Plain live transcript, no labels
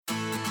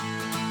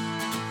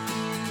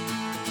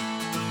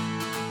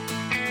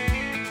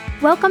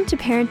Welcome to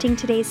Parenting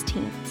Today's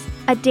Teens,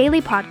 a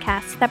daily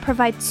podcast that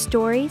provides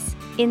stories,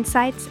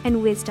 insights,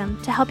 and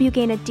wisdom to help you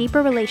gain a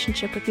deeper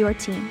relationship with your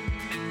teen.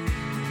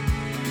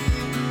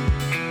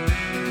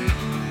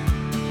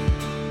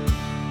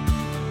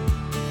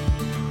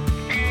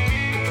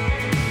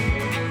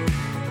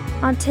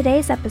 On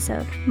today's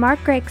episode, Mark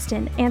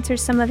Gregston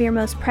answers some of your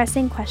most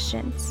pressing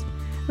questions.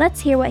 Let's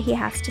hear what he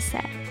has to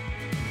say.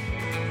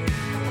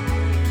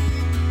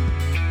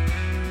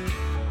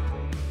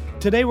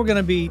 Today we're going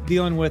to be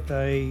dealing with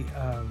a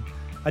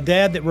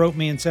dad that wrote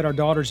me and said our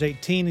daughter's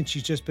 18 and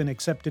she's just been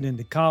accepted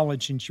into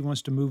college and she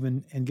wants to move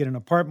in and get an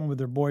apartment with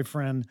her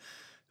boyfriend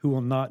who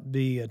will not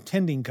be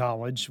attending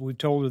college. We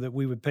told her that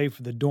we would pay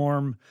for the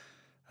dorm,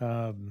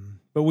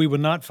 but we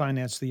would not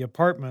finance the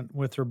apartment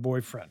with her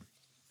boyfriend.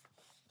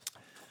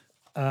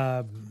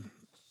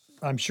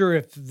 I'm sure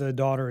if the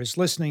daughter is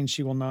listening,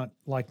 she will not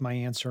like my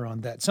answer on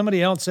that.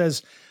 Somebody else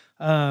says,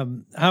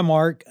 hi,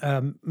 Mark.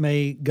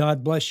 May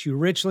God bless you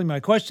richly.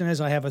 My question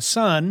is, I have a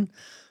son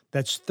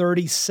that's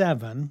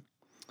 37,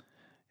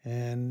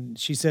 and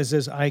she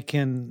says, I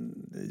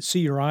can see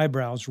your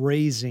eyebrows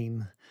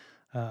raising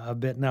a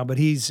bit now, but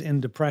he's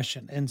in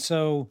depression. And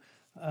so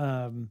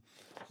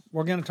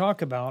we're going to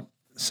talk about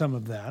some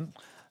of that.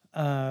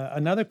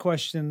 Another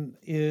question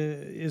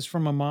is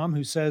from a mom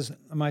who says,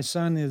 my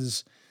son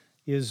is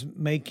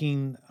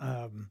making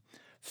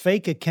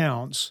fake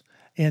accounts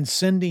and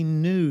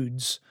sending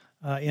nudes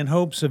in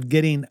hopes of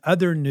getting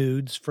other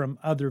nudes from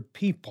other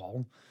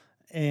people,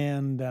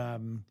 and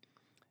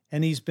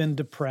he's been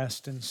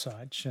depressed and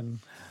such. And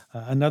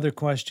another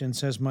question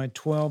says, my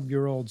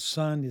 12-year-old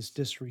son is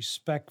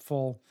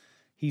disrespectful.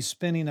 He's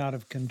spinning out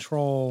of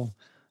control.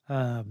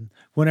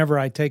 Whenever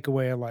I take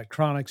away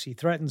electronics, he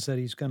threatens that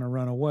he's going to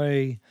run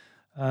away.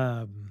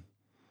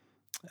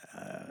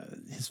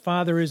 His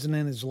father isn't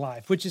in his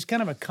life, which is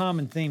kind of a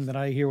common theme that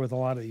I hear with a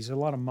lot of these. A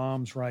lot of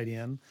moms write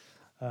in.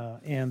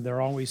 And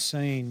they're always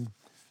saying,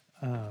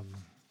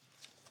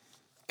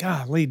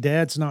 golly,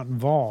 dad's not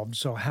involved,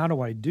 so how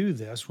do I do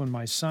this when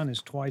my son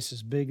is twice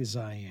as big as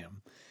I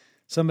am?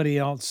 Somebody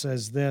else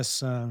says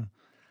this,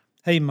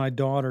 hey, my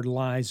daughter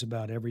lies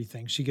about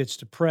everything. She gets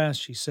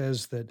depressed. She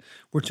says that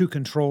we're too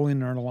controlling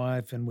in her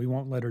life and we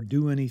won't let her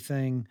do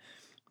anything.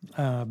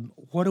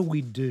 What do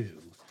we do?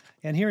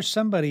 And here's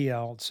somebody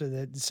else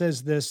that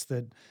says this,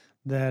 that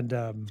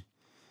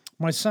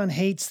my son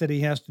hates that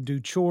he has to do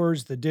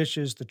chores, the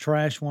dishes, the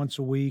trash once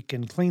a week,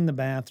 and clean the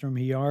bathroom.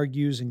 He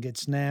argues and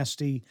gets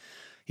nasty.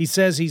 He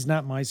says he's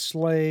not my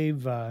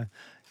slave,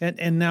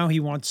 and now he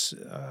wants.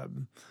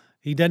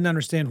 He doesn't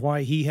understand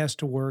why he has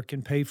to work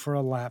and pay for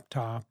a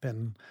laptop,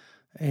 and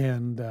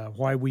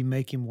why we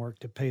make him work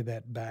to pay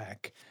that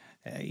back.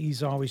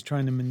 He's always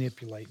trying to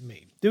manipulate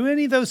me. Do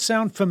any of those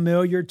sound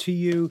familiar to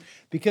you?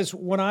 Because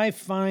what I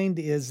find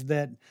is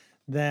that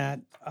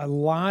a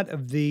lot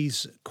of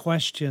these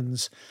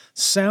questions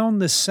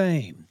sound the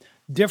same.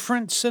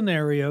 Different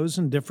scenarios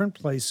in different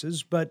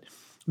places, but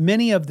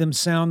many of them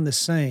sound the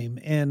same.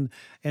 And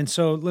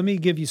so let me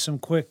give you some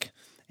quick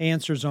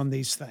answers on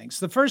these things.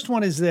 The first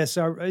one is this.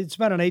 It's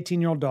about an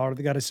 18-year-old daughter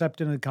that got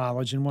accepted into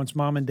college and wants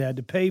mom and dad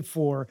to pay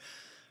for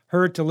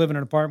her to live in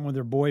an apartment with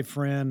her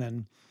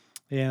boyfriend.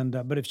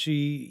 But if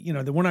she,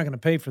 we're not going to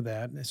pay for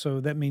that. So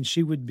that means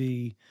she would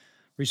be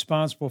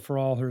responsible for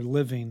all her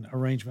living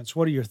arrangements.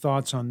 What are your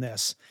thoughts on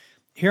this?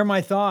 Here are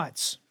my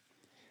thoughts.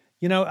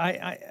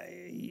 I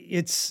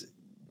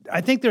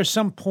think there's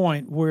some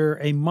point where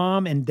a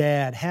mom and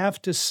dad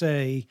have to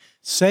say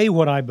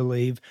what I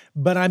believe,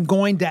 but I'm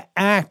going to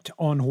act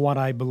on what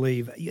I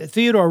believe.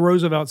 Theodore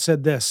Roosevelt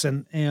said this,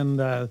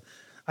 and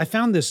I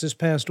found this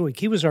past week.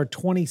 He was our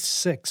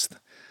 26th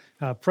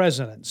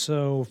president,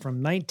 so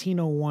from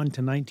 1901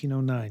 to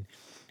 1909.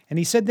 And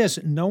he said this,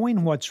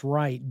 knowing what's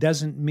right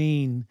doesn't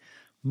mean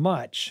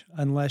much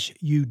unless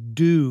you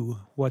do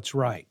what's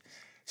right.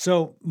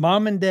 So,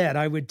 mom and dad,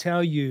 I would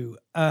tell you,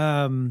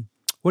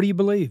 what do you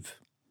believe?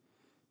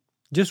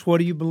 Just what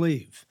do you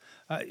believe?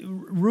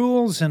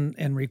 Rules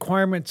and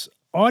requirements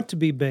ought to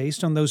be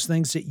based on those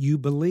things that you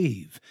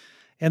believe.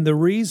 And the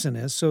reason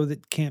is so that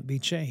it can't be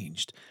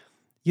changed.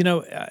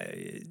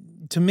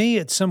 To me,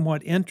 it's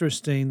somewhat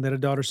interesting that a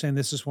daughter's saying,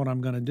 this is what I'm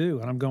going to do.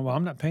 And I'm going, well,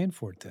 I'm not paying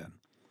for it then.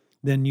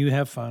 Then you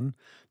have fun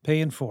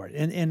paying for it.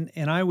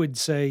 And I would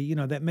say,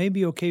 that may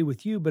be okay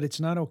with you, but it's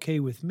not okay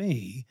with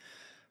me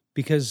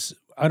because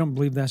I don't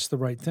believe that's the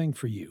right thing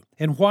for you.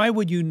 And why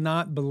would you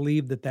not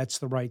believe that that's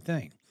the right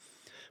thing?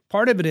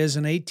 Part of it is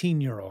an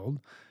 18-year-old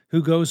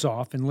who goes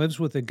off and lives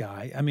with a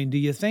guy. I mean, do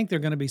you think they're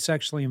going to be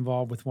sexually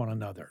involved with one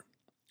another?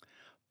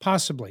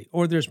 Possibly,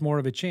 or there's more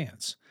of a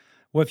chance.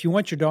 Well, if you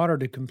want your daughter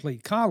to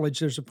complete college,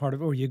 there's a part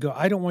of it where you go,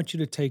 I don't want you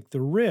to take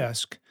the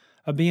risk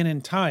of being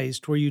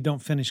enticed where you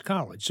don't finish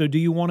college. So do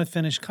you want to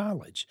finish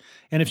college?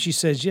 And if she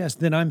says yes,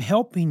 then I'm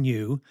helping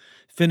you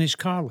finish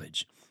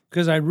college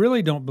because I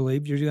really don't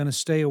believe you're going to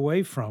stay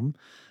away from,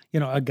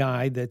 a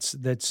guy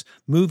that's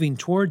moving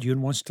toward you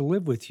and wants to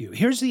live with you.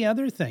 Here's the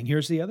other thing.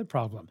 Here's the other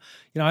problem.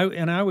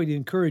 I would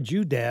encourage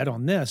you, Dad,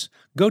 on this,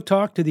 go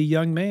talk to the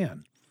young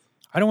man.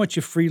 I don't want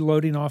you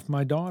freeloading off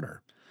my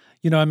daughter.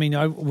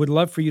 I would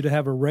love for you to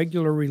have a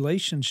regular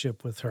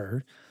relationship with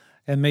her,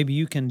 and maybe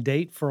you can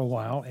date for a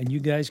while and you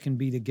guys can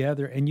be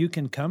together and you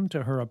can come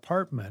to her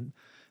apartment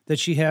that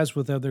she has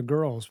with other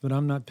girls, but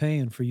I'm not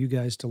paying for you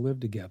guys to live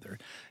together.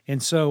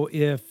 And so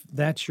if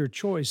that's your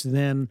choice,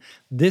 then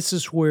this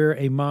is where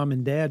a mom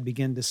and dad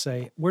begin to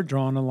say, we're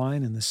drawing a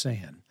line in the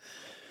sand.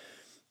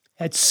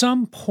 At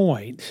some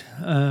point,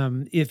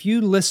 if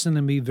you listen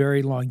to me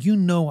very long, you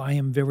know I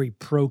am very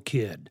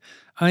pro-kid.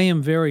 I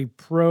am very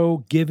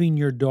pro giving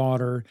your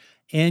daughter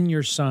and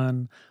your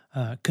son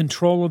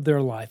control of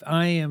their life.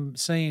 I am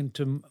saying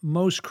to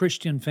most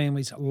Christian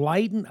families,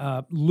 lighten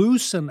up,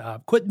 loosen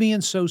up, quit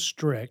being so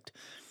strict,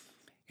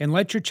 and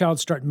let your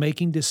child start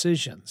making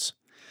decisions.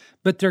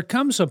 But there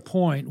comes a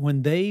point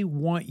when they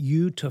want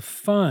you to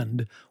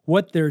fund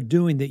what they're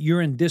doing that you're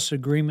in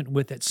disagreement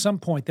with. At some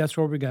point, that's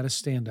where we got to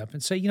stand up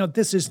and say,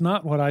 this is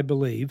not what I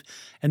believe,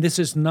 and this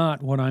is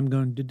not what I'm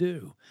going to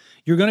do.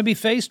 You're going to be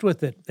faced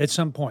with it at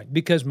some point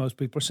because most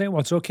people are saying,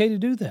 well, it's okay to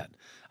do that.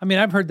 I mean,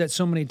 I've heard that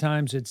so many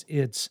times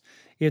it's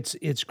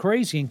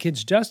crazy, and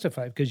kids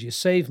justify it because you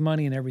save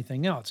money and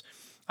everything else.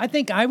 I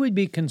think I would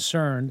be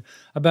concerned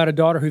about a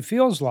daughter who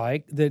feels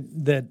like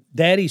that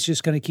daddy's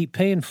just going to keep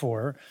paying for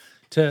her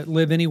to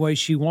live any way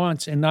she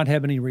wants and not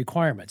have any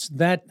requirements.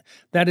 That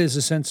is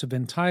a sense of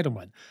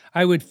entitlement.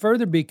 I would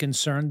further be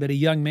concerned that a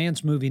young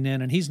man's moving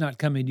in and he's not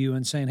coming to you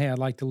and saying, hey, I'd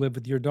like to live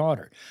with your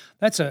daughter.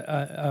 That's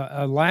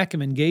a lack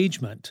of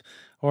engagement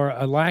or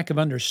a lack of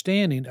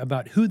understanding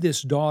about who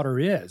this daughter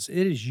is.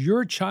 It is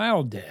your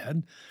child,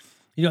 Dad.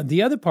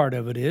 The other part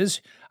of it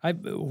is,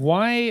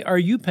 why are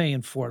you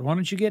paying for it? Why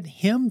don't you get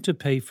him to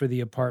pay for the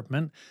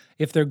apartment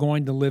if they're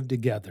going to live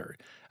together?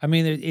 I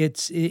mean,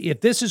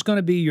 if this is going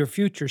to be your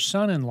future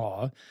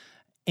son-in-law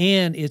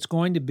and it's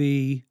going to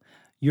be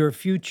your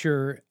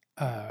future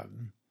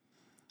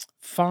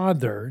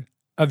father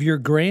of your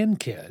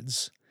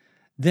grandkids,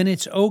 then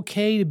it's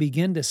okay to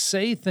begin to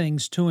say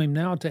things to him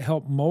now to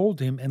help mold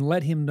him and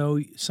let him know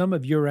some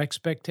of your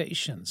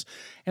expectations.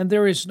 And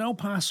there is no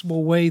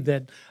possible way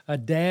that a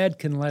dad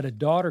can let a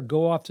daughter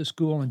go off to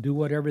school and do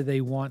whatever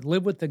they want,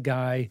 live with the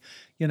guy,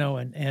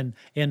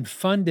 and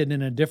fund it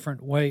in a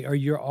different way, or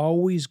you're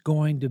always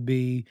going to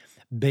be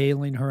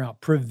bailing her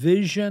out.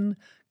 Provision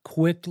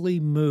quickly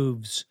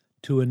moves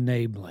to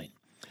enabling.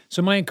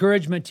 So my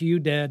encouragement to you,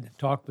 Dad,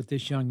 talk with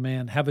this young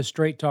man. Have a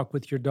straight talk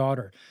with your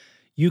daughter.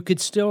 You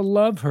could still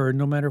love her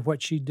no matter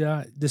what she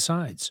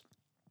decides.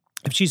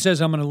 If she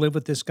says, I'm going to live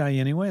with this guy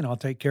anyway and I'll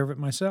take care of it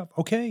myself,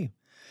 okay.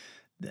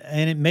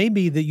 And it may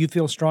be that you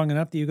feel strong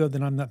enough that you go,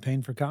 then I'm not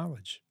paying for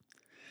college.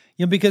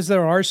 Because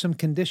there are some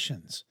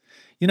conditions.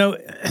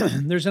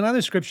 There's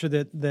another scripture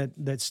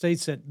that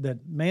states that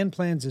man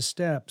plans his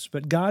steps,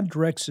 but God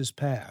directs his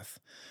path.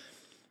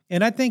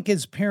 And I think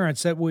as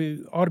parents that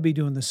we ought to be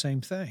doing the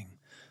same thing.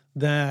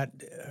 That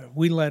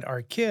we let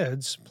our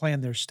kids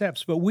plan their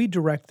steps, but we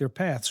direct their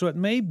path. So it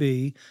may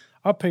be,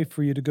 I'll pay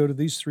for you to go to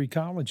these 3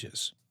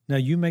 colleges. Now,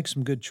 you make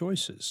some good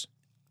choices.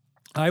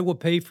 I will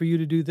pay for you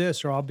to do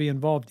this, or I'll be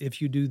involved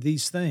if you do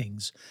these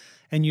things.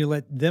 And you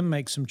let them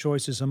make some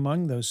choices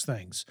among those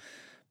things.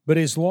 But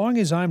as long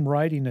as I'm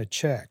writing a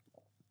check,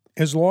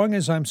 as long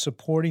as I'm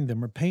supporting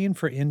them or paying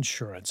for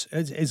insurance,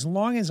 as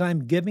long as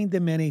I'm giving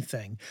them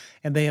anything,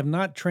 and they have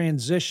not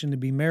transitioned to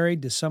be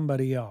married to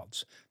somebody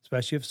else,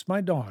 especially if it's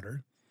my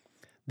daughter,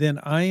 then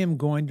I am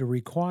going to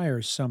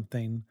require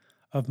something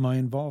of my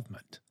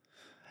involvement.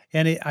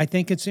 And I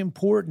think it's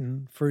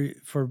important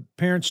for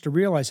parents to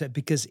realize that,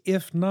 because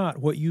if not,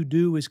 what you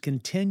do is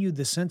continue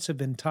the sense of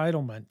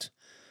entitlement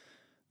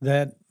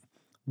that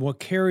will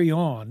carry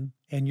on,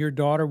 and your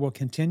daughter will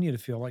continue to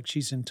feel like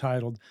she's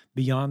entitled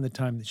beyond the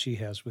time that she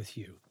has with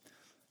you.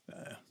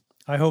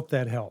 I hope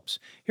that helps.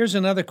 Here's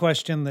another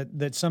question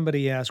that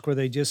somebody asked where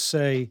they just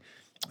say,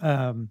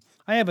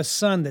 I have a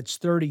son that's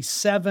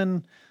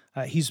 37.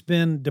 He's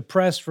been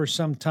depressed for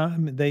some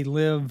time. They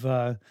live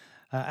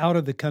out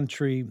of the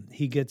country.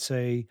 He gets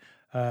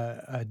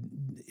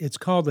it's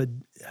called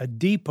a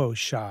depot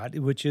shot,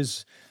 which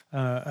is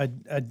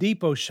a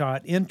depot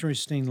shot.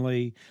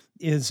 Interestingly,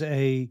 is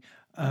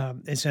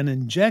it's an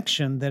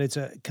injection that it's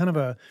a kind of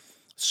a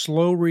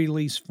slow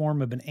release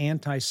form of an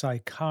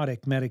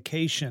antipsychotic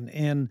medication,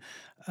 and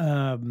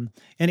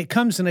it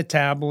comes in a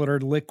tablet or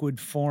liquid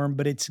form,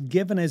 but it's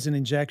given as an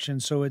injection,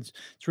 so it's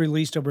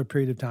released over a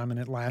period of time, and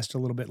it lasts a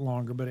little bit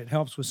longer, but it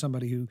helps with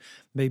somebody who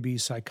may be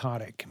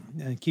psychotic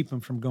and keep them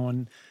from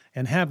going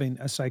and having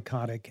a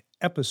psychotic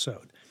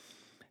episode.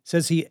 It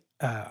says he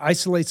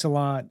isolates a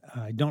lot.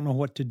 I don't know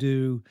what to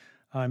do.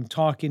 I'm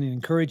talking and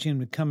encouraging him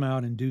to come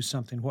out and do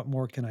something. What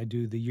more can I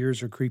do? The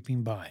years are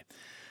creeping by.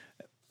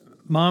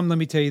 Mom, let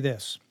me tell you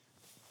this.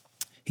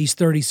 He's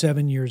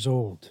 37 years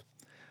old.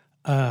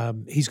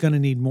 He's going to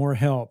need more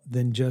help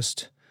than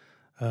just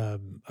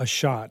a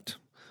shot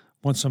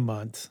once a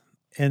month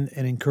and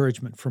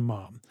encouragement from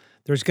Mom.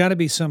 There's got to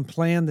be some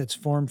plan that's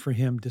formed for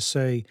him to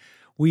say,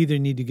 we either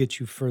need to get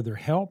you further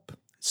help,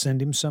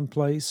 send him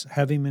someplace,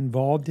 have him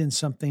involved in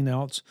something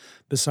else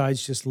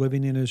besides just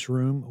living in his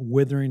room,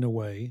 withering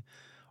away,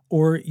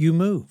 or you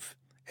move.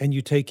 and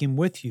you take him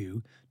with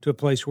you to a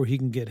place where he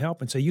can get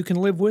help and say, you can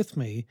live with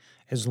me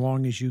as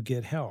long as you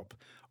get help.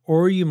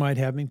 Or you might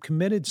have him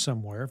committed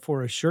somewhere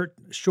for a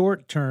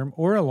short-term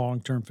or a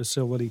long-term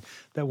facility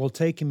that will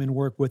take him and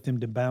work with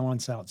him to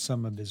balance out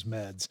some of his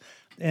meds.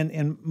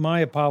 And my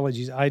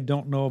apologies, I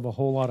don't know of a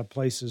whole lot of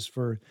places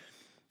for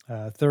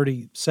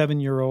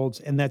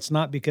 37-year-olds, and that's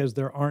not because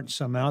there aren't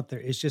some out there.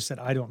 It's just that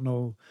I don't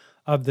know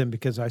of them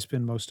because I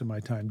spend most of my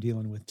time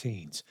dealing with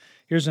teens.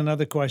 Here's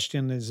another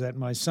question, is that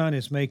my son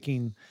is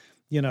making,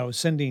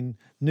 sending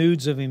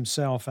nudes of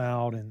himself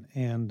out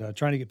and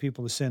trying to get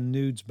people to send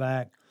nudes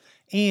back.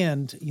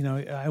 And,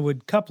 I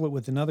would couple it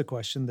with another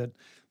question that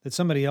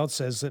somebody else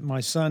says, that my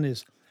son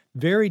is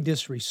very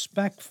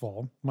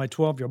disrespectful, my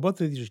 12-year-old,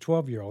 both of these are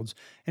 12-year-olds,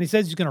 and he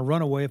says he's going to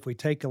run away if we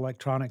take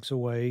electronics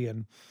away.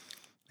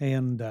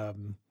 I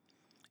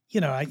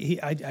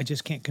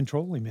just can't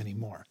control him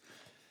anymore.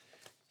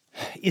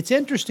 It's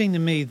interesting to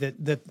me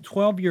that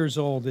 12 years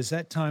old is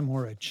that time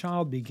where a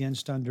child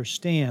begins to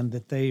understand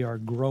that they are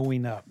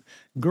growing up.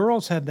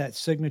 Girls have that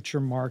signature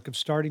mark of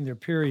starting their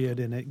period,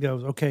 and it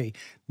goes, okay,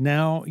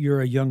 now you're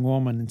a young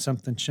woman and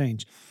something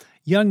changed.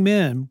 Young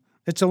men,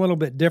 it's a little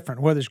bit different,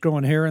 whether it's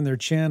growing hair in their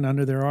chin,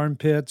 under their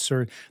armpits,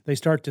 or they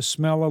start to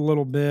smell a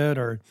little bit,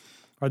 or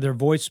their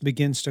voice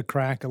begins to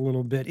crack a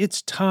little bit.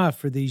 It's tough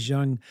for these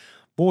young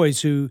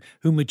boys who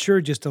mature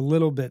just a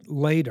little bit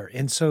later.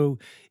 And so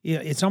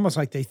it's almost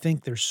like they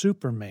think they're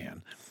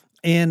Superman.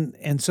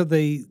 And so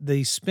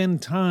they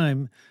spend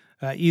time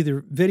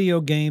either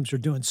video games or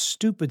doing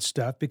stupid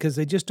stuff because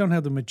they just don't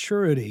have the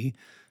maturity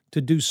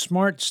to do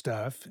smart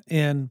stuff.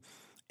 And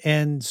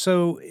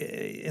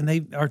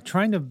they are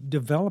trying to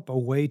develop a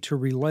way to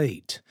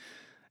relate.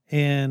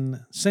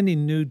 And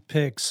sending nude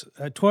pics,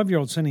 a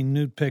 12-year-old sending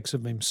nude pics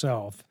of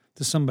himself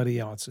to somebody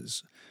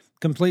else's,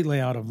 completely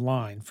out of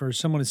line. For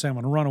someone to say, I'm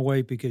going to run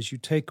away because you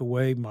take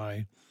away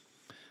my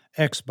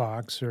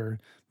Xbox or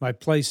my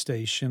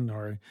PlayStation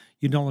or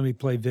you don't let me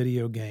play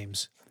video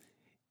games.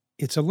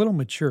 It's a little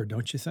mature,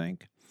 don't you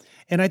think?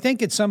 And I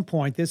think at some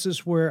point, this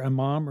is where a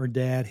mom or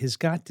dad has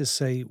got to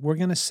say, we're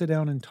going to sit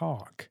down and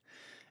talk,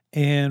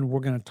 and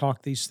we're going to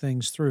talk these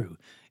things through.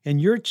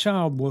 And your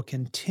child will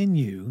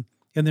continue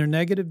in their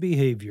negative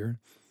behavior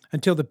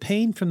until the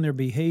pain from their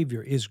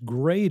behavior is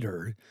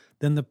greater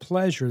than the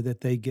pleasure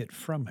that they get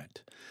from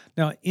it.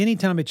 Now,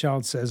 anytime a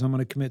child says, I'm going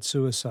to commit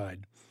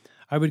suicide,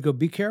 I would go,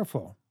 be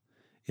careful.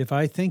 If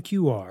I think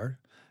you are,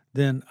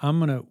 then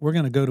we're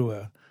going to go to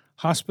a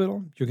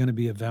hospital, you're going to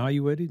be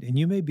evaluated, and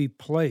you may be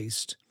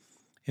placed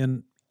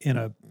in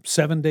a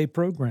 7-day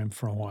program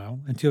for a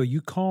while until you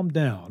calm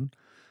down,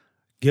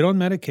 get on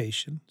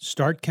medication,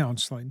 start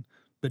counseling,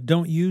 but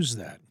don't use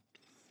that.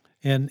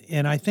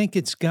 And I think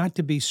it's got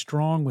to be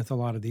strong with a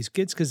lot of these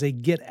kids because they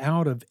get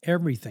out of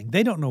everything.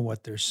 They don't know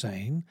what they're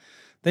saying.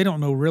 They don't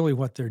know really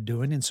what they're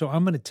doing. And so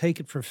I'm going to take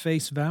it for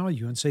face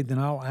value and say, then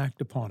I'll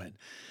act upon it.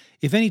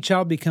 If any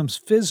child becomes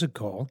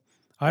physical,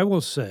 I will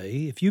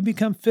say, if you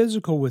become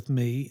physical with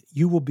me,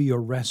 you will be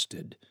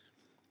arrested.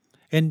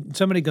 And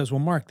somebody goes, well,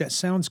 Mark, that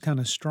sounds kind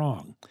of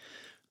strong.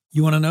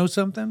 You want to know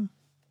something?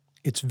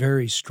 It's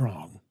very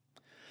strong.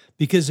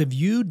 Because if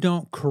you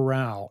don't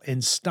corral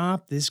and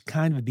stop this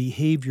kind of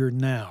behavior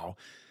now,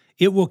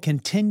 it will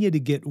continue to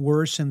get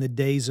worse in the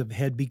days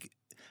ahead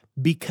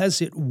because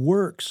it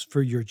works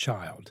for your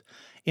child.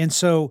 And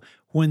so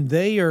when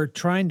they are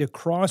trying to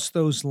cross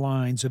those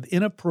lines of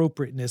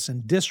inappropriateness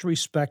and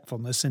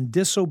disrespectfulness and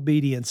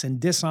disobedience and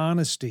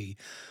dishonesty,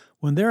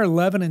 when they're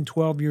 11 and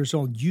 12 years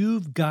old,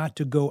 you've got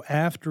to go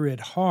after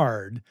it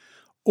hard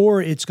or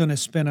it's going to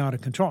spin out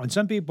of control. And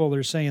some people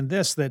are saying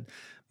this, that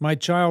my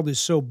child is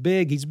so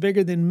big, he's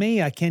bigger than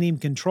me, I can't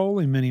even control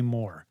him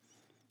anymore.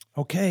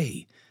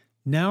 Okay,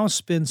 now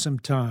spend some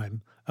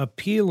time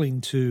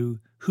appealing to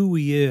who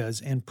he is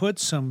and put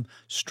some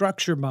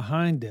structure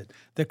behind it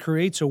that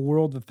creates a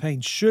world of pain,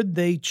 should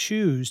they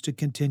choose to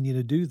continue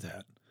to do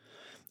that.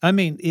 I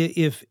mean,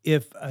 if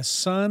a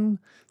son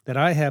that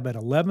I have at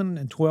 11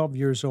 and 12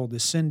 years old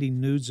is sending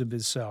nudes of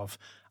himself,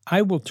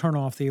 I will turn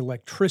off the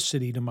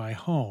electricity to my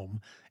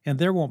home and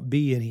there won't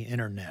be any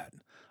internet.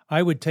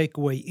 I would take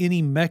away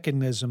any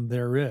mechanism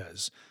there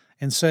is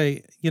and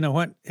say, you know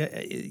what,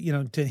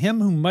 to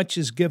him whom much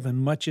is given,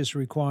 much is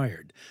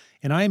required.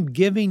 And I'm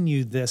giving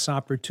you this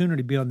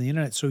opportunity to be on the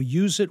internet, so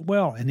use it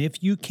well. And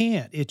if you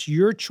can't, it's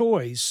your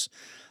choice,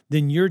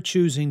 then you're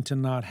choosing to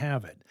not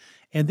have it.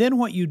 And then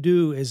what you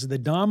do is the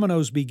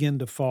dominoes begin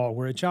to fall.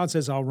 Where a child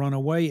says, I'll run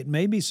away, it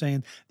may be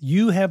saying,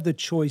 you have the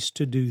choice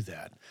to do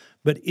that.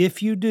 But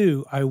if you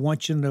do, I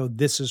want you to know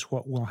this is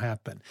what will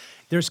happen.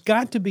 There's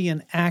got to be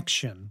an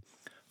action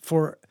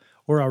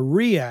or a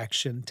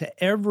reaction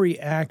to every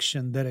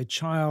action that a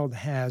child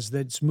has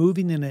that's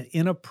moving in an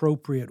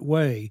inappropriate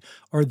way,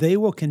 or they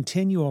will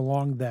continue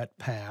along that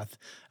path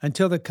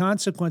until the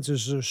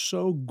consequences are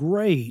so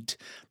great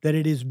that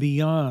it is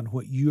beyond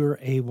what you're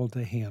able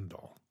to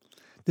handle.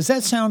 Does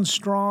that sound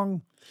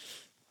strong?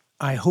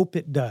 I hope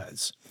it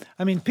does.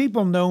 I mean,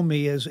 people know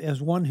me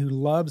as one who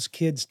loves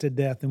kids to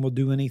death and will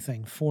do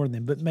anything for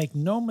them, but make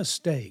no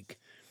mistake,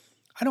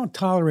 I don't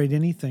tolerate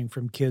anything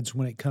from kids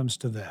when it comes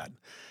to that.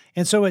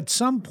 And so at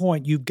some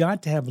point, you've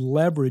got to have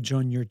leverage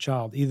on your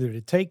child, either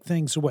to take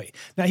things away.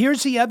 Now,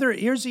 here's the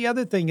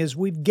other thing is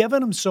we've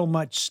given them so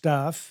much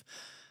stuff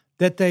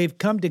that they've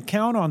come to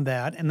count on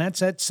that, and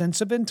that's that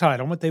sense of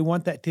entitlement. They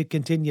want that to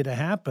continue to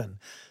happen.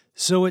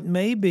 So it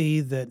may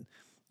be that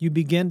you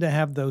begin to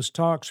have those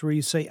talks where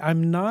you say,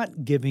 I'm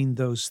not giving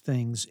those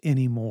things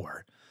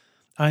anymore.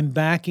 I'm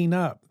backing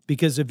up,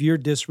 because if you're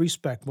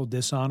disrespectful,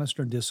 dishonest,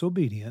 or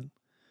disobedient,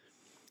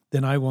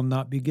 then I will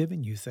not be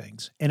giving you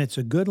things. And it's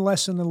a good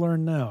lesson to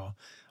learn now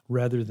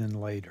rather than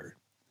later.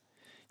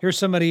 Here's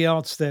somebody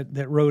else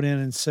that wrote in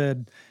and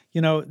said,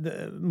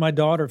 my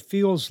daughter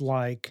feels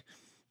like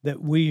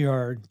that we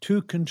are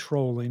too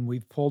controlling.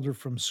 We've pulled her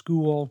from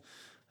school.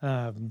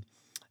 And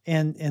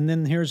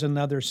then here's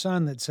another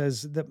son that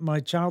says that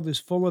my child is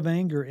full of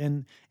anger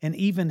and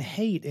even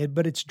hate,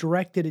 but it's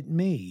directed at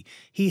me.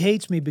 He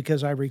hates me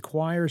because I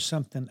require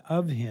something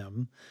of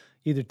him,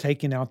 either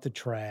taking out the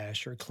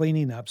trash or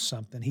cleaning up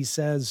something. He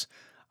says,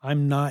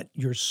 I'm not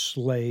your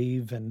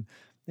slave. And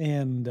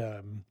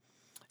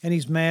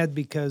he's mad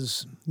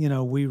because,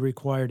 we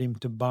required him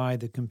to buy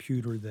the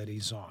computer that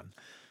he's on.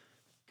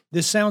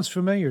 This sounds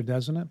familiar,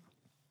 doesn't it?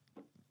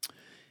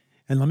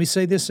 And let me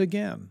say this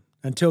again.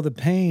 Until the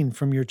pain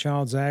from your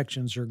child's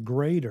actions are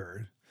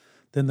greater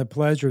than the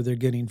pleasure they're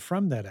getting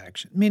from that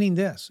action. Meaning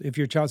this, if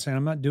your child's saying,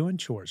 I'm not doing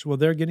chores, well,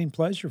 they're getting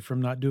pleasure from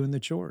not doing the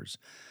chores.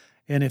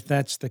 And if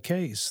that's the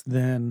case,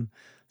 then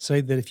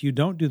say that if you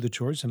don't do the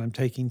chores, then I'm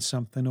taking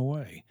something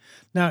away.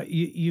 Now,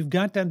 you've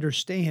got to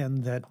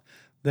understand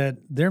that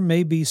there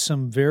may be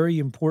some very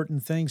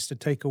important things to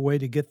take away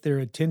to get their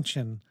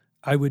attention.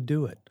 I would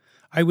do it.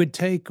 I would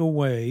take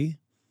away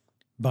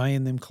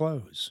buying them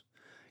clothes.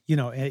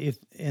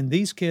 And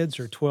these kids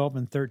are 12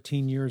 and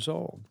 13 years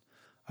old,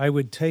 I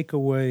would take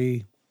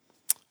away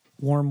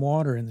warm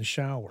water in the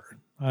shower.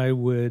 I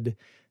would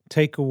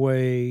take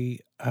away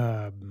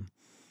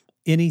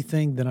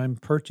anything that I'm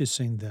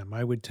purchasing them.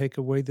 I would take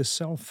away the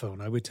cell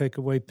phone. I would take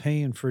away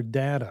paying for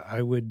data.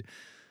 I would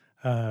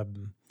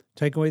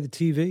take away the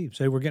TV.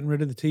 Say, we're getting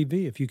rid of the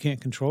TV. If you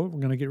can't control it, we're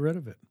going to get rid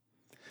of it.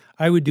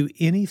 I would do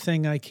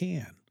anything I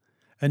can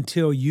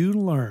until you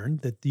learn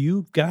that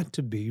you've got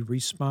to be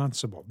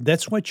responsible.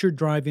 That's what you're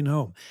driving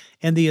home.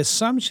 And the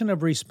assumption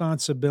of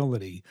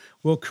responsibility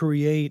will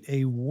create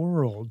a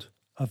world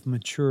of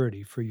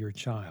maturity for your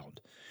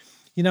child.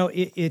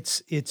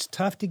 It's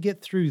tough to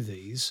get through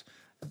these.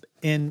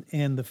 And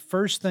the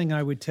first thing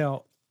I would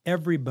tell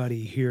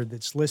everybody here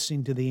that's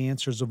listening to the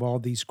answers of all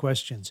these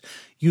questions,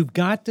 you've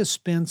got to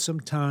spend some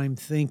time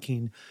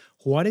thinking,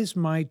 what is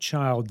my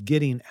child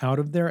getting out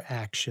of their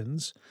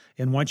actions?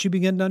 And once you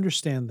begin to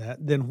understand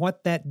that, then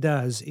what that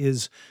does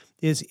is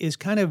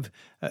kind of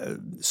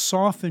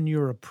soften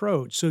your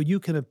approach so you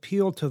can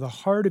appeal to the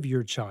heart of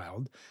your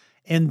child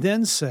and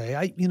then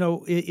say,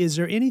 is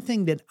there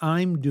anything that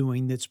I'm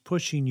doing that's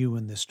pushing you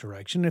in this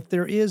direction? If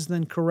there is,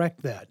 then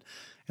correct that.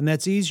 And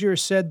that's easier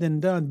said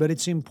than done, but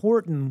it's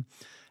important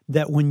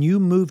that when you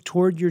move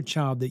toward your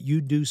child that you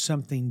do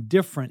something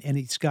different, and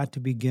it's got to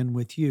begin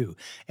with you.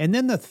 And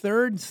then the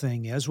third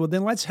thing is, well,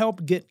 then let's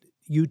help get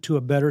you to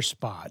a better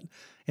spot.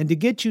 And to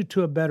get you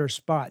to a better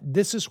spot,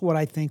 this is what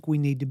I think we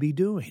need to be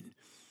doing.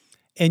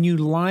 And you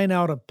line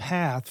out a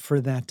path for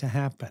that to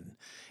happen.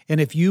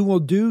 And if you will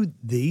do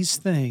these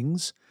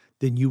things,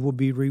 then you will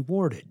be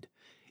rewarded.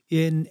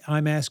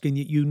 I'm asking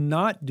that you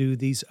not do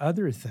these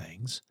other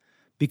things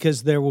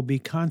because there will be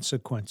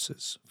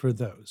consequences for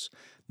those.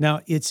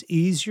 Now, it's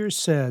easier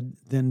said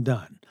than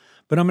done.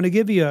 But I'm going to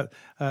give you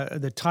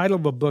the title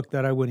of a book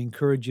that I would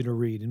encourage you to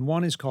read. And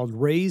one is called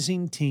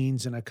Raising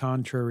Teens in a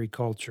Contrary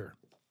Culture.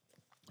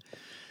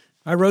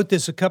 I wrote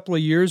this a couple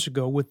of years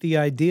ago with the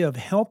idea of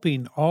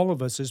helping all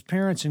of us as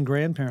parents and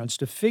grandparents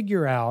to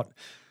figure out,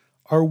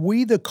 are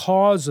we the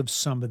cause of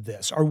some of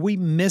this? Are we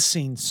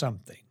missing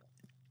something?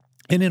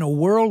 And in a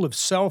world of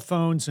cell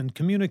phones and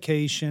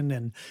communication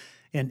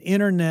and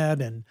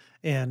internet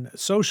and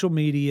social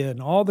media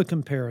and all the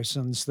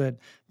comparisons that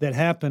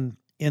happen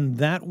in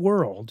that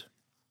world,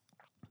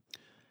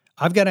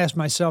 I've got to ask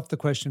myself the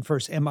question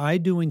first, am I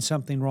doing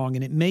something wrong?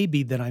 And it may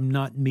be that I'm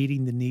not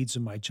meeting the needs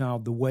of my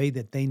child the way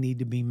that they need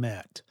to be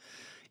met.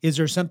 Is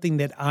there something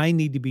that I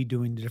need to be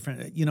doing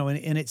different?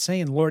 And it's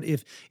saying, Lord,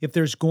 if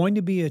there's going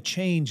to be a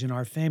change in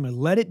our family,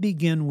 let it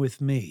begin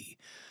with me.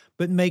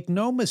 But make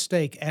no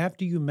mistake,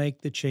 after you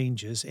make the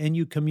changes and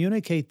you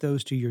communicate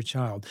those to your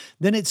child,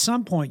 then at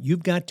some point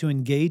you've got to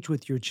engage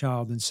with your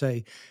child and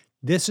say,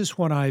 this is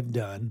what I've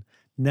done.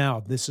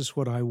 Now, this is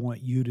what I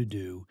want you to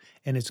do,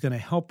 and it's going to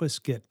help us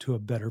get to a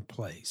better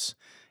place.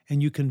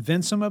 And you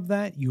convince them of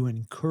that, you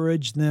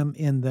encourage them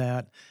in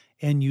that,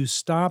 and you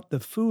stop the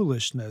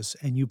foolishness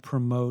and you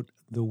promote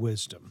the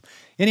wisdom.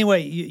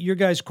 Anyway, your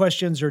guys'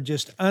 questions are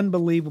just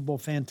unbelievable,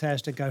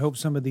 fantastic. I hope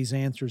some of these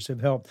answers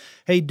have helped.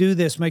 Hey, do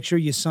this. Make sure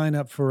you sign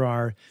up for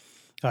our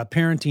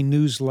parenting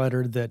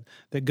newsletter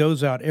that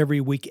goes out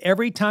every week.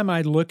 Every time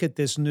I look at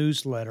this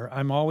newsletter,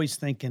 I'm always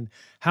thinking,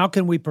 how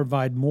can we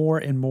provide more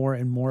and more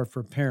and more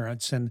for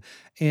parents? And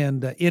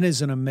it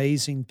is an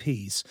amazing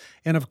piece.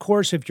 And of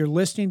course, if you're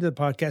listening to the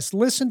podcast,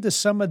 listen to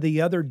some of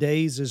the other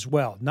days as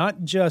well,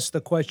 not just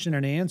the question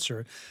and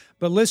answer,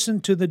 but listen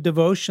to the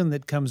devotion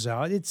that comes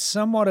out. It's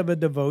somewhat of a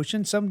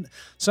devotion,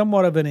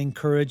 somewhat of an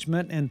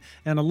encouragement, and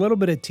a little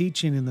bit of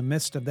teaching in the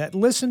midst of that.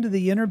 Listen to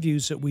the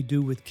interviews that we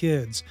do with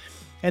kids.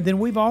 And then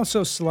we've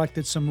also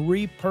selected some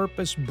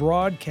repurposed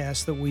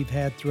broadcasts that we've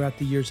had throughout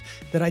the years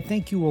that I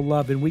think you will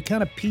love. And we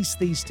kind of piece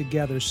these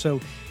together so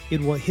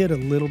it will hit a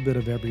little bit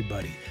of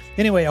everybody.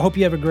 Anyway, I hope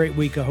you have a great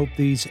week. I hope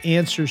these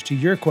answers to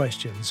your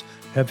questions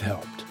have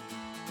helped.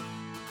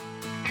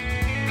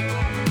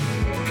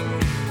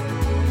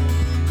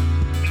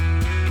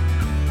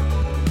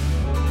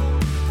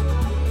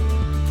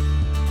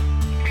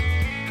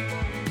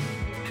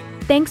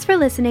 Thanks for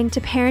listening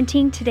to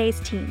Parenting Today's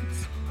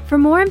Teens. For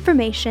more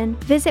information,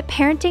 visit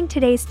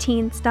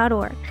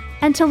parentingtodaysteens.org.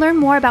 And to learn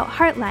more about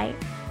Heartlight,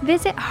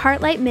 visit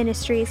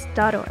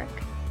heartlightministries.org.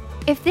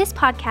 If this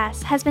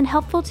podcast has been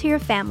helpful to your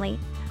family,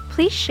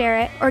 please share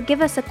it or give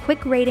us a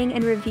quick rating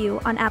and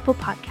review on Apple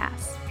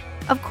Podcasts.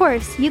 Of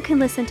course, you can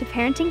listen to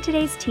Parenting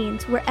Today's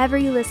Teens wherever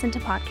you listen to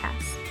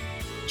podcasts.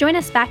 Join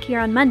us back here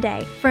on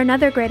Monday for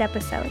another great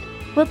episode.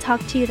 We'll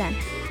talk to you then.